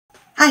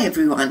Hi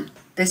everyone,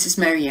 this is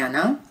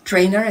Mariana,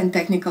 trainer and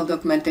technical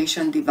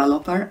documentation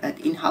developer at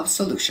In-House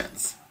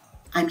Solutions.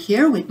 I'm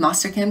here with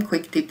Mastercam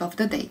quick tip of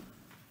the day.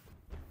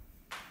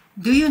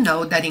 Do you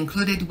know that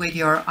included with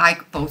your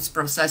IKE post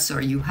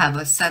processor you have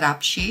a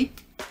setup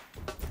sheet?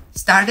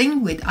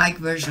 Starting with IKE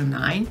version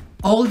 9,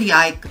 all the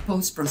IKE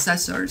post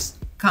processors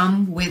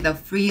come with a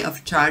free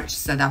of charge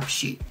setup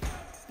sheet.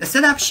 The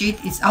setup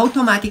sheet is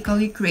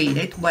automatically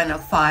created when a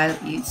file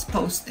is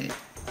posted.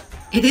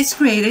 It is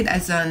created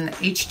as an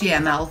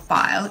HTML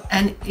file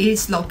and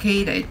is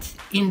located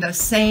in the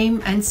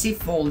same NC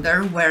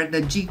folder where the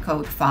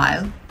G-code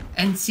file,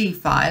 NC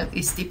file,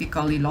 is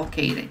typically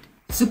located.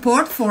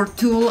 Support for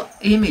tool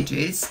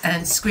images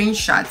and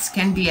screenshots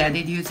can be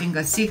added using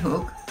a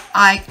C-hook,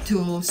 IKE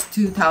Tools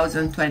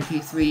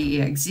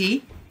 2023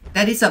 EXE,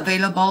 that is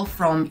available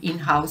from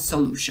In-House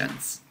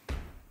Solutions.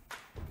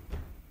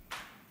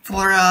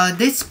 For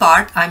this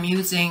part, I'm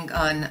using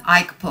an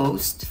IKE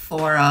post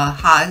for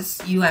HAS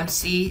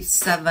UMC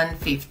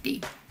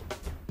 750.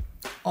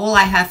 All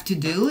I have to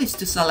do is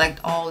to select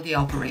all the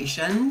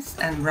operations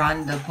and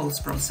run the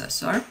post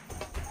processor.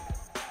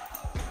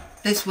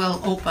 This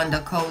will open the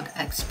code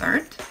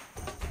expert.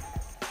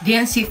 The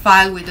NC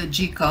file with the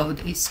G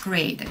code is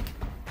created.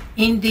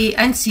 In the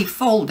NC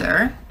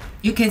folder,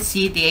 you can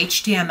see the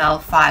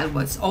HTML file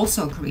was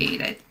also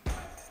created.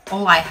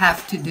 All I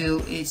have to do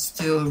is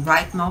to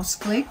right mouse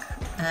click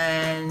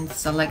and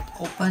select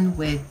open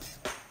with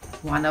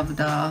one of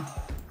the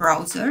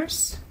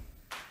browsers,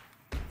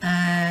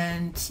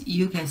 and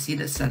you can see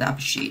the setup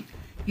sheet.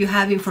 You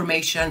have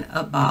information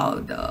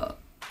about the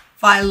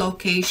file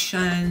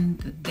location,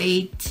 the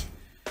date,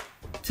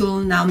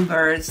 tool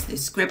numbers,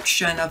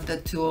 description of the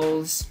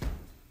tools,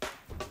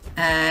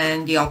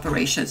 and the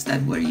operations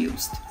that were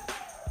used.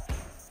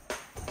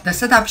 The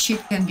setup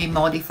sheet can be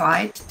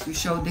modified to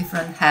show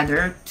different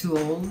header,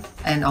 tool,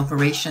 and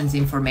operations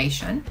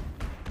information.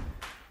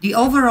 The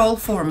overall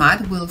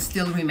format will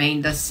still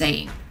remain the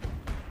same.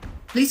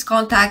 Please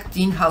contact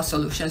In-House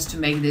Solutions to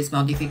make these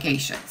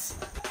modifications.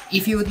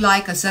 If you would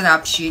like a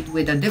setup sheet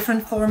with a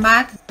different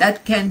format,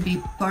 that can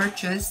be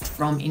purchased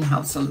from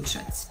In-House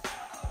Solutions.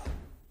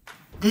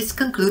 This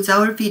concludes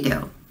our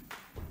video.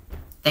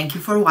 Thank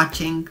you for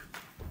watching.